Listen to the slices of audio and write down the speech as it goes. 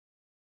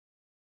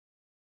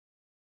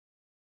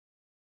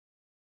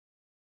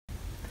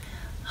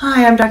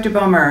Hi, I'm Dr.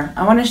 Bomer.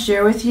 I want to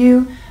share with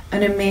you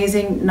an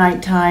amazing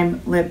nighttime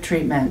lip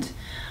treatment.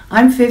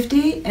 I'm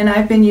 50 and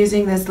I've been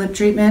using this lip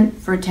treatment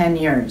for 10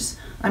 years.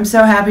 I'm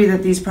so happy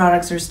that these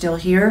products are still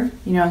here.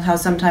 You know how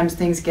sometimes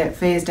things get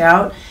phased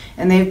out,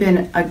 and they've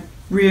been a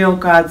real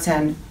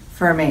godsend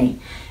for me.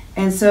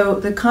 And so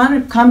the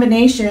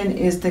combination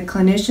is the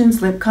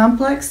Clinician's Lip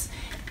Complex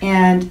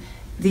and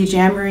the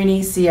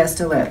Jamborini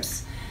Siesta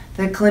Lips.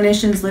 The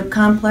Clinician's Lip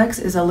Complex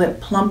is a lip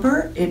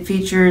plumper. It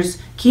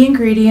features key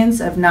ingredients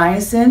of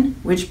niacin,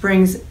 which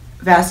brings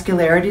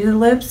vascularity to the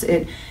lips.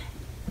 It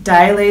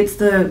dilates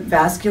the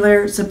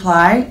vascular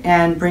supply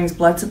and brings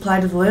blood supply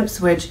to the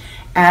lips, which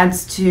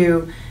adds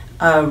to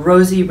a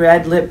rosy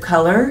red lip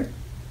color.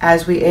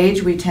 As we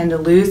age, we tend to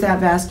lose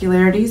that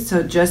vascularity,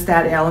 so just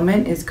that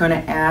element is going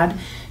to add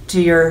to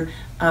your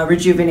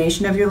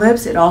rejuvenation of your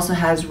lips. It also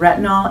has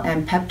retinol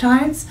and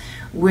peptides,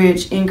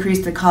 which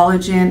increase the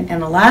collagen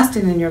and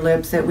elastin in your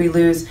lips that we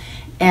lose,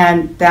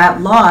 and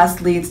that loss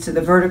leads to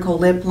the vertical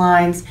lip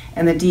lines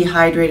and the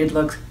dehydrated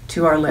look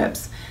to our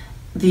lips.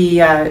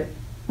 The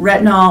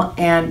retinol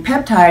and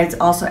peptides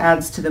also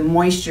adds to the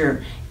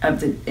moisture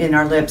in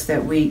our lips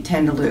that we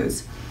tend to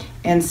lose.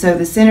 And so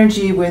the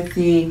synergy with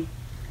the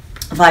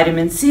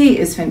vitamin C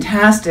is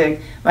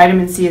fantastic.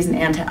 Vitamin C is an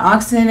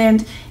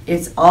antioxidant.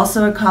 It's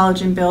also a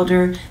collagen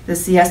builder. The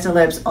Siesta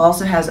Lips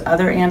also has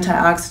other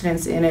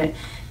antioxidants in it.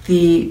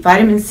 The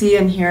vitamin C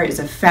in here is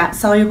a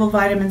fat-soluble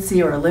vitamin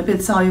C or a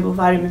lipid-soluble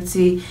vitamin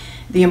C.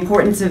 The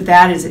importance of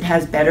that is it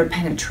has better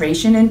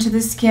penetration into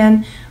the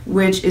skin,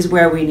 which is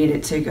where we need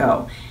it to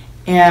go.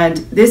 And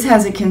this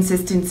has a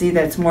consistency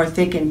that's more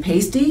thick and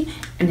pasty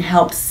and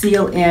helps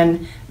seal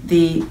in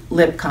the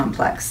lip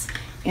complex.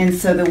 And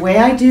so the way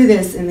I do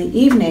this in the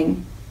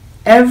evening,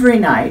 every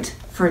night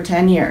for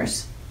 10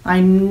 years, I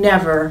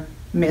never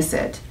miss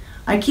it.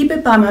 I keep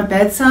it by my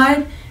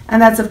bedside,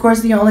 and that's of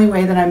course the only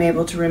way that I'm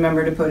able to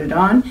remember to put it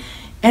on.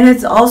 And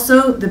it's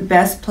also the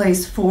best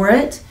place for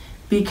it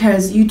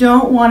because you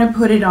don't want to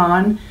put it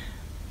on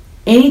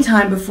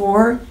anytime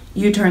before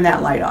you turn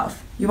that light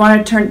off. You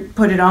want to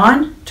put it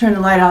on, turn the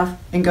light off,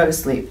 and go to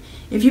sleep.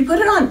 If you put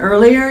it on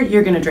earlier,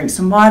 you're going to drink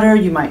some water,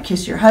 you might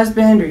kiss your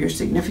husband or your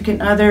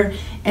significant other,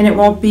 and it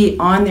won't be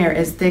on there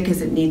as thick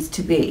as it needs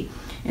to be.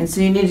 And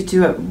so you need to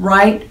do it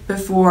right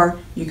before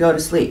you go to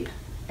sleep.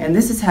 And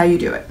this is how you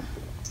do it.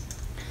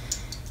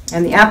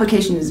 And the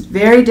application is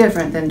very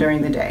different than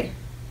during the day.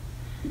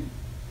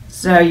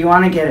 So you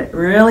want to get it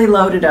really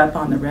loaded up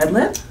on the red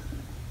lip.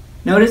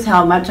 Notice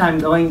how much I'm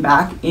going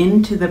back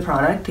into the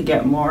product to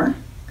get more.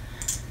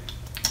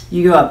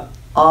 You go up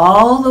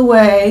all the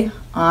way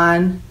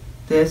on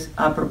this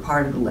upper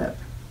part of the lip,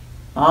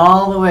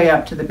 all the way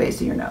up to the base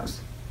of your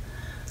nose.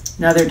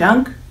 Another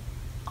dunk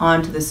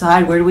onto the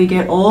side. Where do we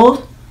get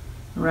old?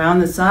 Around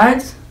the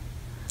sides,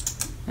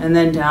 and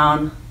then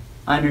down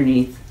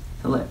underneath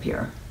the lip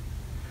here.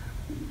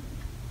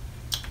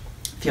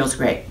 Feels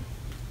great.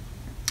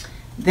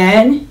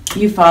 Then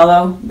you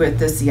follow with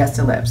the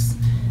Siesta Lips.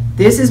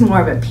 This is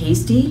more of a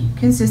pasty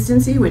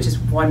consistency, which is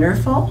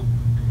wonderful.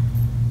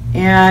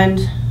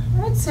 And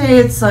I'd say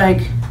it's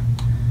like,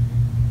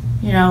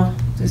 you know,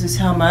 this is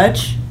how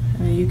much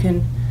you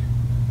can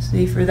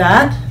see for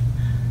that.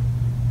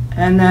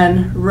 And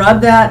then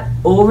rub that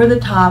over the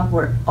top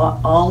where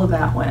all of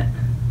that went.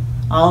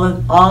 All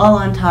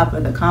on top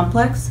of the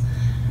complex.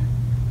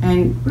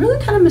 And really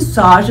kind of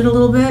massage it a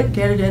little bit,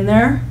 get it in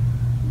there.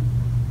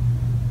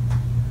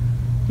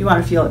 You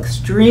want to feel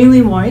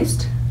extremely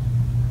moist.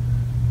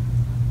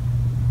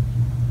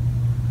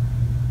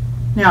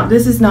 Now,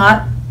 this is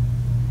not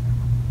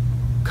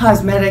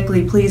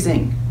cosmetically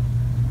pleasing,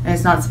 and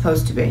it's not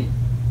supposed to be.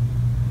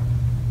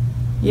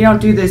 You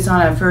don't do this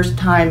on a first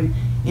time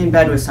in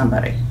bed with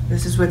somebody.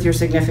 This is with your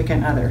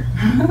significant other.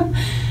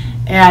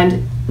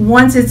 And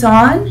once it's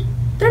on,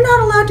 they're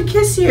not allowed to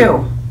kiss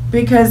you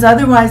because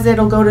otherwise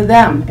it'll go to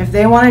them. If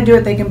they want to do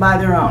it, they can buy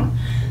their own.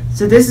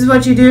 So this is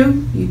what you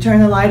do. You turn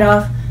the light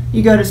off,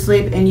 you go to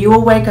sleep, and you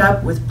will wake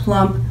up with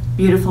plump,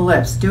 beautiful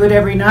lips. Do it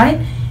every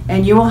night,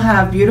 and you will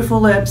have beautiful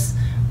lips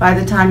by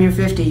the time you're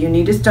 50. You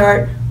need to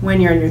start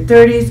when you're in your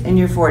 30s and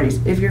your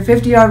 40s. If you're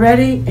 50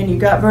 already and you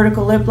got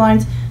vertical lip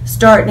lines,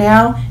 start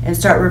now and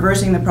start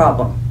reversing the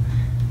problem.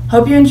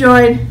 Hope you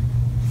enjoyed.